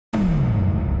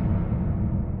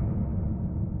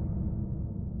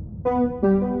Hello,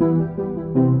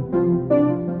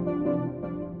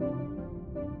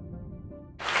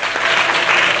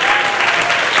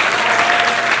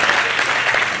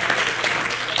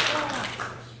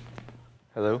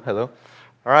 hello.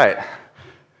 All right.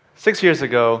 6 years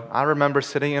ago, I remember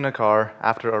sitting in a car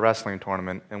after a wrestling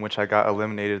tournament in which I got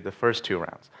eliminated the first 2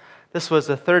 rounds. This was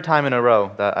the 3rd time in a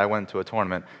row that I went to a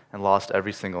tournament and lost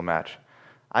every single match.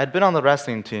 I had been on the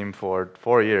wrestling team for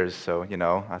 4 years, so,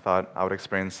 I thought I would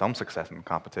experience some success in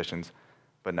competitions,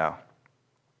 but no.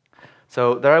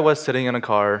 So there I was sitting in a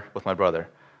car with my brother.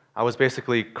 I was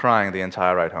basically crying the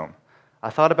entire ride home. I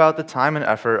thought about the time and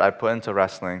effort I put into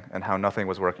wrestling and how nothing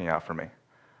was working out for me.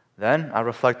 Then I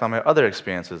reflect on my other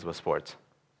experiences with sports.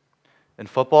 In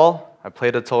football, I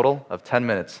played a total of 10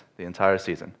 minutes the entire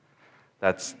season.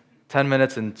 That's 10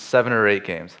 minutes in 7 or 8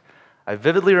 games. I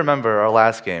vividly remember our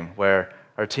last game where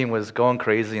our team was going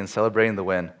crazy and celebrating the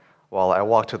win while I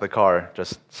walked to the car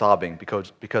just sobbing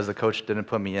because the coach didn't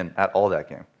put me in at all that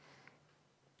game.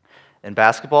 In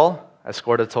basketball, I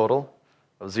scored a total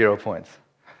of 0 points.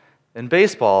 In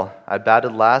baseball, I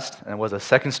batted last and was a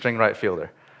second-string right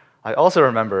fielder. I also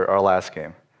remember our last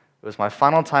game. It was my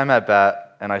final time at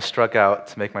bat, and I struck out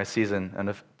to make my season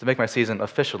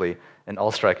officially an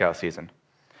all-strikeout season.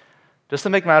 Just to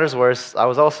make matters worse, I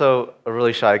was also a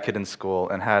really shy kid in school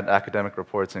and had academic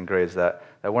reports and grades that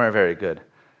weren't very good.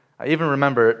 I even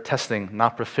remember testing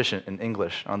not proficient in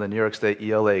English on the New York State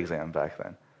ELA exam back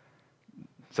then.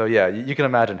 So yeah, you can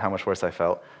imagine how much worse I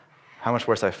felt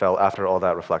after all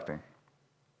that reflecting.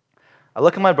 I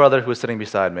look at my brother who was sitting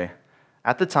beside me.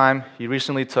 At the time, he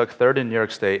recently took 3rd in New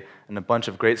York State, and a bunch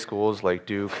of great schools like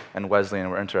Duke and Wesleyan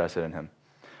were interested in him.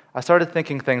 I started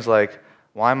thinking things like,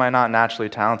 why am I not naturally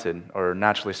talented or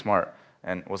naturally smart?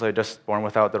 And was I just born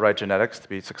without the right genetics to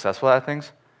be successful at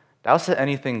things? Doubts that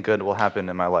anything good will happen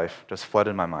in my life just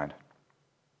flooded my mind.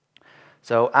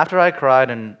 So after I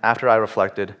cried and after I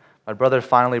reflected, my brother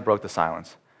finally broke the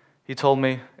silence. He told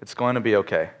me, it's going to be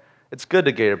okay. It's good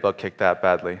to get your butt kicked that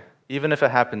badly, even if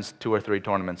it happens 2 or 3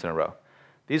 tournaments in a row.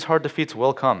 These hard defeats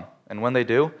will come, and when they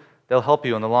do, they'll help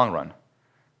you in the long run.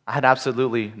 I had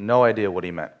absolutely no idea what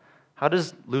he meant. How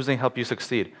does losing help you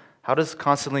succeed? How does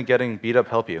constantly getting beat up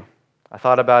help you? I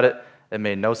thought about it. It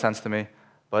made no sense to me,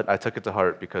 but I took it to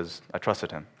heart because I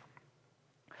trusted him.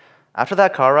 After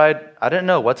that car ride, I didn't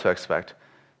know what to expect.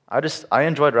 I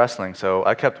enjoyed wrestling, so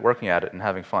I kept working at it and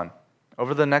having fun.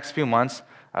 Over the next few months,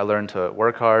 I learned to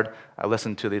work hard, I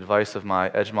listened to the advice of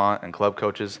my Edgemont and club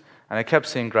coaches, and I kept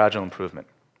seeing gradual improvement.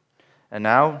 And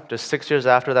now, just 6 years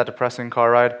after that depressing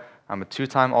car ride, I'm a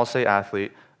 2-time All-State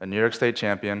athlete, a New York State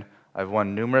champion, I've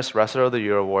won numerous Wrestler of the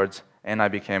Year awards, and I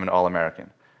became an All-American,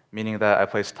 meaning that I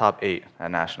placed top 8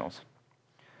 at nationals.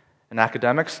 In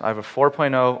academics, I have a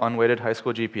 4.0 unweighted high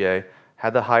school GPA,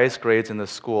 had the highest grades in the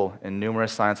school in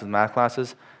numerous science and math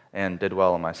classes, and did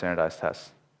well on my standardized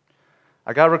tests.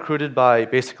 I got recruited by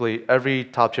basically every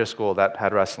top-tier school that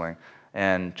had wrestling,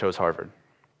 and chose Harvard.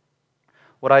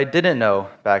 What I didn't know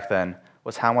back then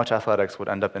was how much athletics would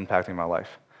end up impacting my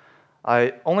life.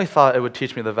 I only thought it would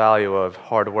teach me the value of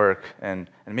hard work and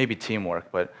maybe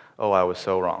teamwork, but oh, I was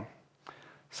so wrong.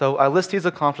 So I list these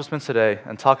accomplishments today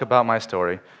and talk about my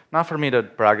story, not for me to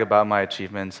brag about my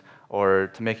achievements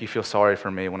or to make you feel sorry for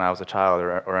me when I was a child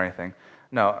or anything.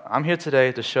 No, I'm here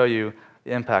today to show you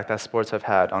the impact that sports have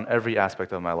had on every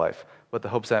aspect of my life, with the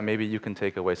hopes that maybe you can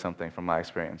take away something from my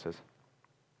experiences.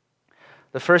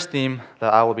 The first theme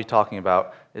that I will be talking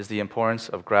about is the importance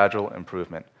of gradual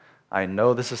improvement. I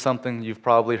know this is something you've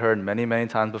probably heard many, many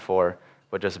times before,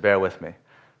 but just bear with me.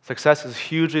 Success is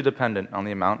hugely dependent on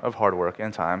the amount of hard work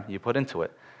and time you put into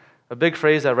it. A big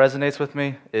phrase that resonates with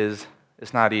me is,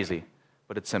 it's not easy,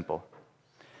 but it's simple.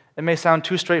 It may sound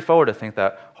too straightforward to think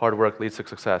that hard work leads to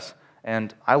success,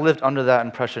 and I lived under that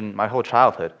impression my whole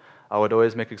childhood. I would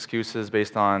always make excuses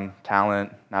based on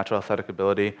talent, natural athletic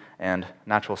ability, and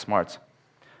natural smarts.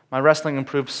 My wrestling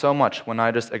improved so much when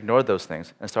I just ignored those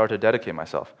things and started to dedicate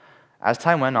myself. As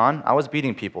time went on, I was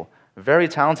beating people, very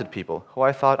talented people, who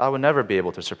I thought I would never be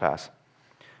able to surpass.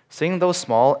 Seeing those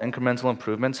small, incremental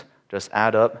improvements just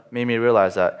add up made me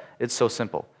realize that it's so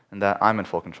simple and that I'm in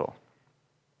full control.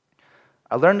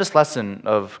 I learned this lesson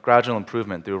of gradual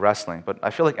improvement through wrestling, but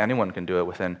I feel like anyone can do it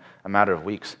within a matter of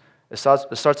weeks. It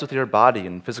starts with your body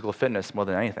and physical fitness more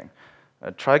than anything.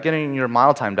 Try getting your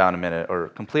mile time down a minute, or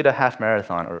complete a half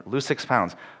marathon, or lose 6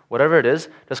 pounds. Whatever it is,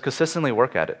 just consistently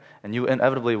work at it, and you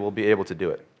inevitably will be able to do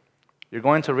it. You're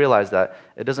going to realize that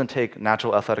it doesn't take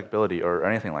natural athletic ability or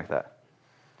anything like that.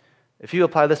 If you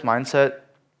apply this mindset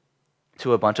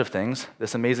to a bunch of things,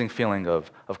 this amazing feeling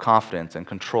of confidence and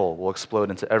control will explode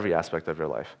into every aspect of your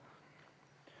life.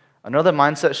 Another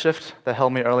mindset shift that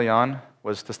helped me early on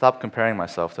was to stop comparing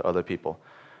myself to other people.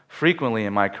 Frequently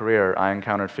in my career, I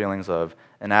encountered feelings of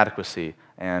inadequacy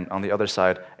and, on the other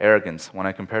side, arrogance when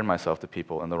I compared myself to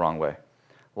people in the wrong way.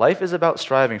 Life is about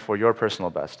striving for your personal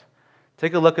best.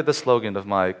 Take a look at the slogan of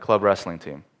my club wrestling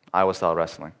team, Iowa Style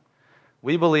Wrestling.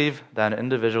 We believe that an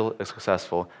individual is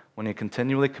successful when he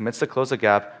continually commits to close the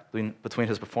gap between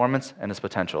his performance and his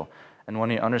potential, and when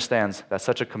he understands that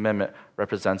such a commitment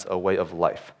represents a way of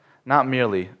life, not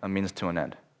merely a means to an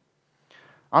end.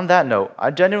 On that note,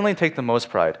 I genuinely take the most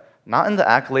pride, not in the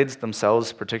accolades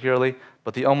themselves particularly,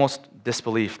 but the almost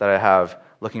disbelief that I have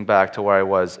looking back to where I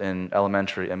was in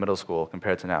elementary and middle school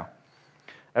compared to now.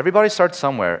 Everybody starts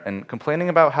somewhere, and complaining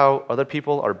about how other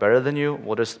people are better than you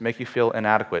will just make you feel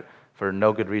inadequate for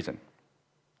no good reason.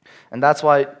 And that's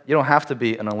why you don't have to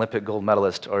be an Olympic gold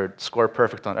medalist or score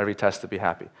perfect on every test to be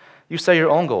happy. You set your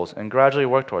own goals and gradually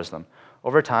work towards them.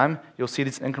 Over time, you'll see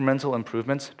these incremental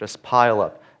improvements just pile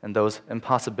up, and those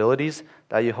impossibilities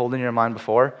that you hold in your mind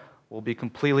before will be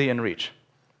completely in reach.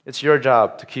 It's your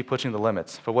job to keep pushing the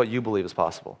limits for what you believe is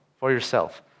possible, for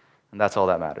yourself, and that's all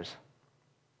that matters.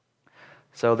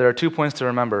 So there are 2 points to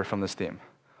remember from this theme.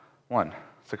 1,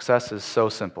 success is so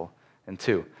simple, and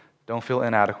 2, don't feel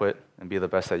inadequate and be the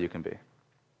best that you can be.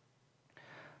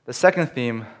 The second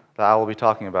theme that I will be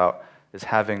talking about is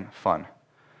having fun.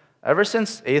 Ever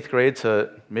since 8th grade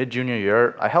to mid-junior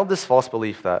year, I held this false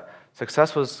belief that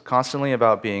success was constantly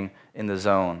about being in the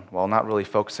zone while not really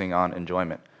focusing on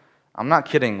enjoyment. I'm not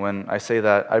kidding when I say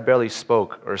that I barely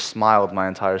spoke or smiled my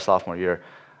entire sophomore year,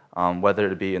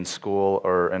 whether it be in school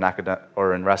or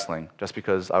in wrestling, just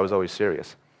because I was always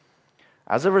serious.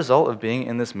 As a result of being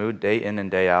in this mood day in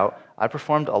and day out, I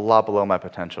performed a lot below my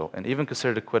potential and even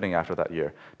considered quitting after that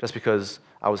year, just because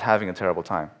I was having a terrible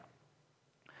time.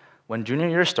 When junior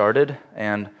year started,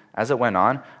 and as it went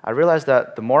on, I realized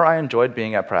that the more I enjoyed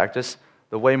being at practice,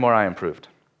 the way more I improved.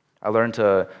 I learned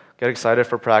to get excited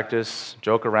for practice,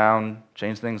 joke around,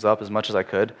 change things up as much as I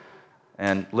could,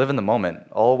 and live in the moment,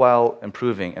 all while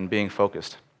improving and being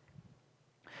focused.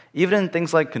 Even in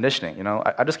things like conditioning,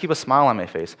 I just keep a smile on my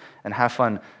face and have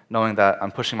fun knowing that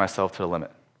I'm pushing myself to the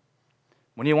limit.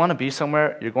 When you want to be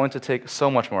somewhere, you're going to take so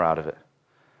much more out of it.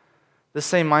 This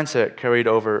same mindset carried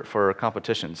over for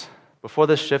competitions. Before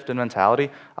this shift in mentality,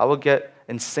 I would get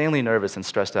insanely nervous and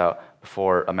stressed out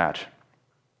before a match.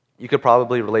 You could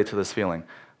probably relate to this feeling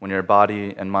when your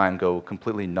body and mind go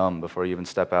completely numb before you even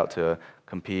step out to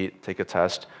compete, take a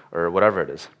test, or whatever it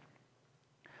is.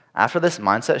 After this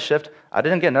mindset shift, I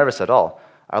didn't get nervous at all.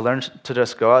 I learned to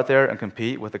just go out there and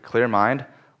compete with a clear mind,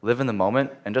 live in the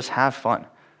moment, and just have fun.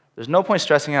 There's no point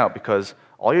stressing out because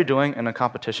all you're doing in a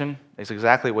competition is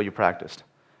exactly what you practiced.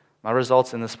 My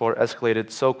results in the sport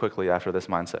escalated so quickly after this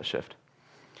mindset shift.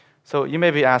 So you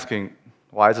may be asking,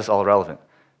 why is this all relevant?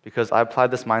 Because I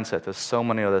applied this mindset to so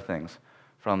many other things,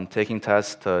 from taking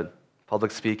tests to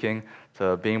public speaking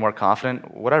to being more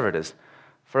confident, whatever it is.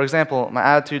 For example, my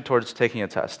attitude towards taking a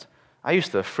test. I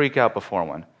used to freak out before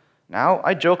one. Now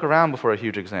I joke around before a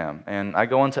huge exam, and I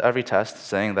go into every test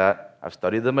saying that I've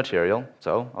studied the material,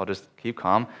 so I'll just keep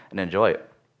calm and enjoy it.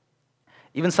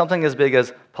 Even something as big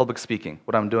as public speaking,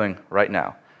 what I'm doing right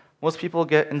now. Most people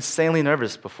get insanely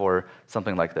nervous before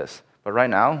something like this. But right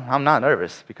now, I'm not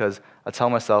nervous because I tell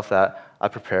myself that I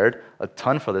prepared a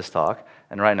ton for this talk,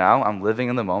 and right now I'm living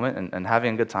in the moment and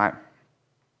having a good time.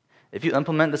 If you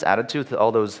implement this attitude to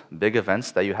all those big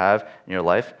events that you have in your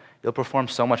life, you'll perform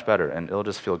so much better and it'll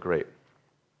just feel great.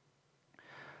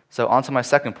 So on to my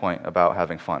second point about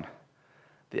having fun.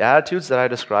 The attitudes that I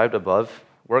described above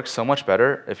work so much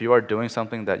better if you are doing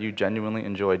something that you genuinely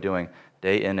enjoy doing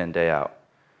day in and day out.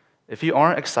 If you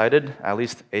aren't excited at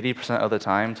least 80% of the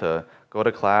time to go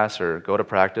to class or go to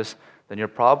practice, then you're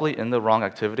probably in the wrong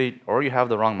activity or you have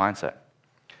the wrong mindset.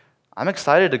 I'm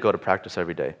excited to go to practice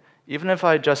every day. Even if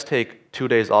I just take 2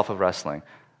 days off of wrestling,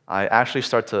 I actually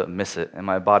start to miss it, and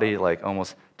my body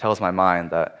almost tells my mind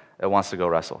that it wants to go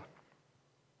wrestle.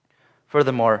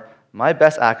 Furthermore, my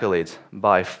best accolades,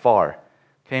 by far,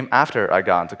 came after I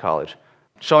got into college,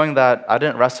 showing that I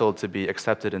didn't wrestle to be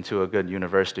accepted into a good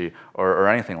university or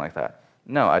anything like that.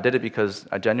 No, I did it because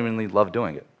I genuinely love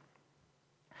doing it.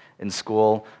 In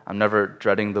school, I'm never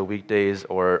dreading the weekdays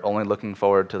or only looking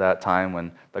forward to that time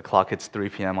when the clock hits 3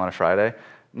 p.m. on a Friday.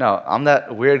 No, I'm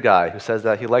that weird guy who says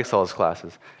that he likes all his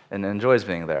classes and enjoys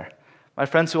being there. My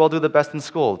friends who all do the best in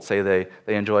school say they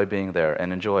enjoy being there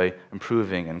and enjoy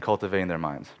improving and cultivating their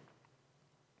minds.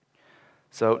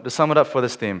 So to sum it up for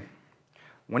this theme,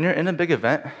 when you're in a big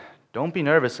event, don't be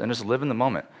nervous and just live in the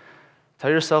moment. Tell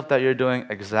yourself that you're doing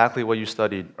exactly what you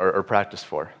studied or practiced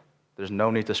for. There's no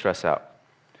need to stress out.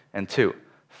 And 2,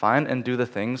 Find and do the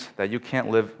things that you can't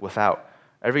live without.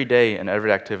 Every day and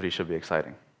every activity should be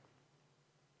exciting.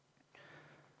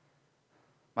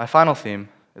 My final theme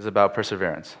is about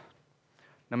perseverance.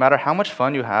 No matter how much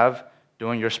fun you have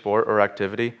doing your sport or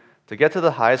activity, to get to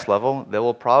the highest level, there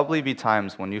will probably be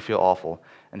times when you feel awful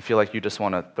and feel like you just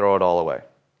want to throw it all away.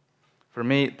 For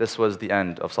me, this was the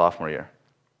end of sophomore year.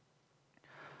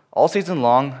 All season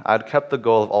long, I'd kept the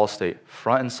goal of All-State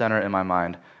front and center in my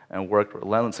mind and worked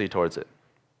relentlessly towards it.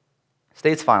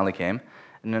 States finally came,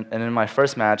 and in my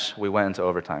first match, we went into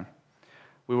overtime.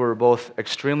 We were both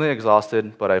extremely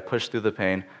exhausted, but I pushed through the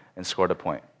pain and scored a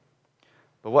point.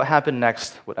 But what happened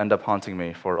next would end up haunting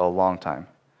me for a long time.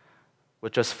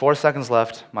 With just 4 seconds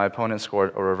left, my opponent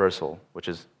scored a reversal, which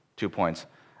is 2 points,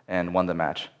 and won the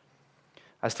match.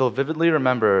 I still vividly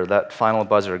remember that final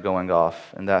buzzer going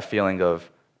off and that feeling of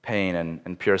pain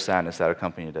and pure sadness that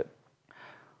accompanied it.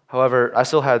 However, I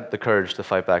still had the courage to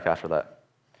fight back after that.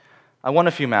 I won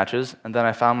a few matches, and then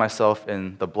I found myself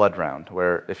in the blood round,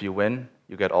 where if you win,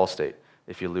 you get All-State.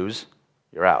 If you lose,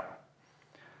 you're out.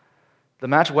 The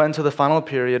match went into the final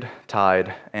period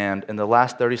tied, and in the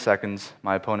last 30 seconds,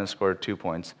 my opponent scored 2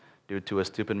 points due to a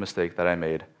stupid mistake that I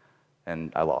made,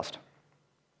 and I lost.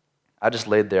 I just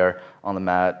laid there on the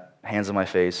mat, hands on my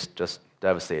face, just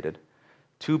devastated.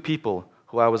 2 people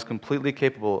who I was completely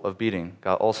capable of beating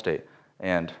got All-State,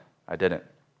 and I didn't.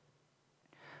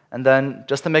 And then,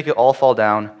 just to make it all fall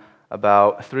down,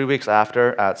 about 3 weeks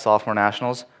after, at sophomore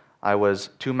nationals, I was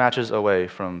 2 matches away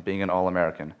from being an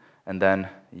All-American, and then,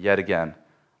 yet again,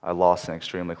 I lost an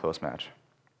extremely close match.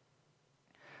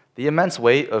 The immense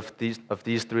weight of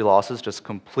these 3 losses just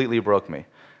completely broke me.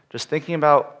 Just thinking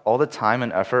about all the time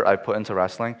and effort I put into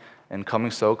wrestling and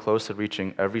coming so close to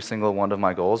reaching every single one of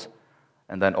my goals,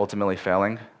 and then ultimately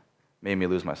failing, made me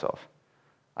lose myself.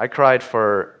 I cried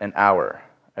for an hour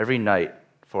every night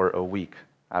for a week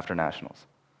after nationals.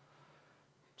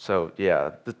 So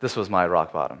yeah, this was my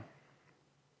rock bottom.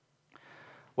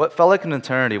 What felt like an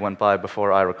eternity went by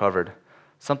before I recovered.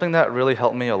 Something that really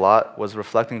helped me a lot was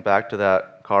reflecting back to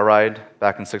that car ride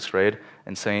back in 6th grade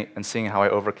and seeing how I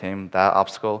overcame that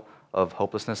obstacle of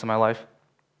hopelessness in my life.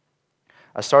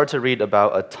 I started to read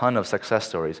about a ton of success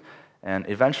stories, and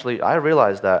eventually I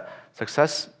realized that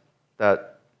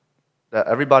that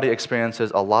everybody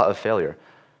experiences a lot of failure.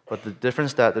 But the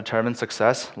difference that determines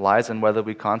success lies in whether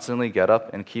we constantly get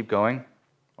up and keep going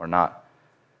or not.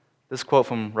 This quote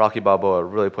from Rocky Balboa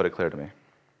really put it clear to me.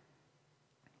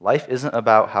 Life isn't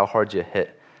about how hard you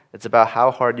hit. It's about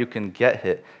how hard you can get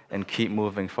hit and keep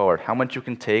moving forward, how much you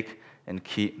can take and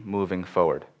keep moving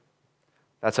forward.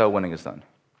 That's how winning is done.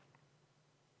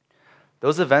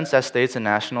 Those events at states and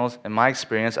nationals, and my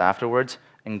experience afterwards,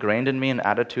 ingrained in me an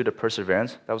attitude of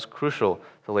perseverance that was crucial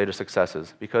to later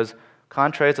successes, because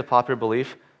contrary to popular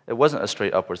belief, it wasn't a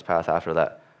straight upwards path after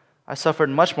that. I suffered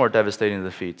much more devastating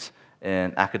defeats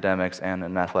in academics and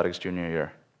in athletics junior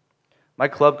year. My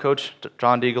club coach,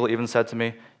 John Degl, even said to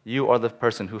me, "You are the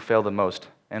person who failed the most,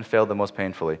 and failed the most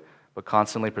painfully, but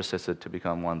constantly persisted to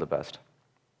become one of the best."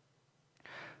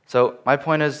 So my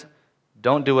point is,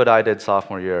 don't do what I did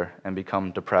sophomore year and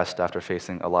become depressed after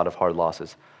facing a lot of hard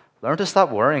losses. Learn to stop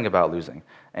worrying about losing,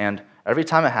 and every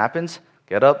time it happens,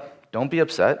 get up, don't be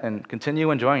upset, and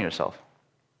continue enjoying yourself.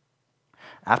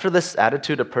 After this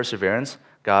attitude of perseverance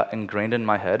got ingrained in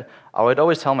my head, I would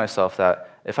always tell myself that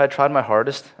if I tried my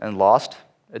hardest and lost,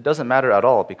 it doesn't matter at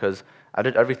all because I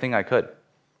did everything I could.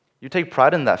 You take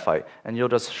pride in that fight, and you'll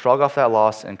just shrug off that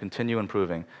loss and continue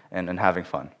improving and having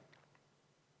fun.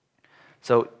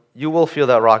 So you will feel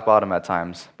that rock bottom at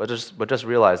times, but just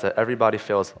realize that everybody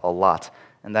fails a lot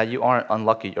and that you aren't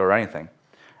unlucky or anything.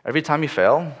 Every time you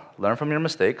fail, learn from your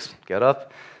mistakes, get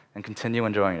up, and continue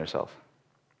enjoying yourself.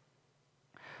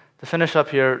 To finish up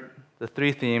here, the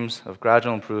 3 themes of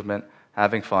gradual improvement,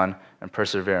 having fun, and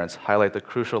perseverance highlight the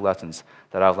crucial lessons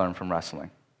that I've learned from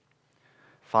wrestling.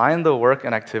 Find the work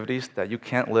and activities that you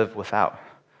can't live without.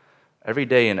 Every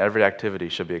day and every activity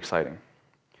should be exciting.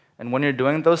 And when you're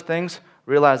doing those things,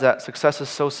 realize that success is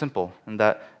so simple and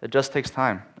that it just takes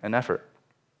time and effort.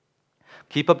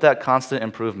 Keep up that constant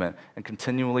improvement and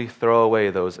continually throw away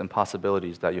those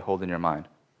impossibilities that you hold in your mind.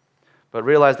 But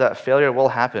realize that failure will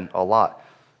happen a lot,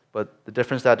 but the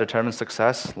difference that determines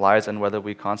success lies in whether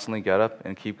we constantly get up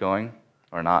and keep going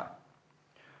or not.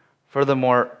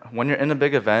 Furthermore, when you're in a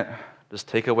big event, just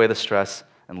take away the stress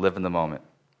and live in the moment.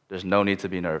 There's no need to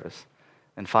be nervous.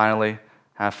 And finally,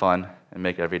 have fun and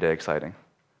make every day exciting.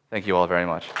 Thank you all very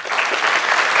much.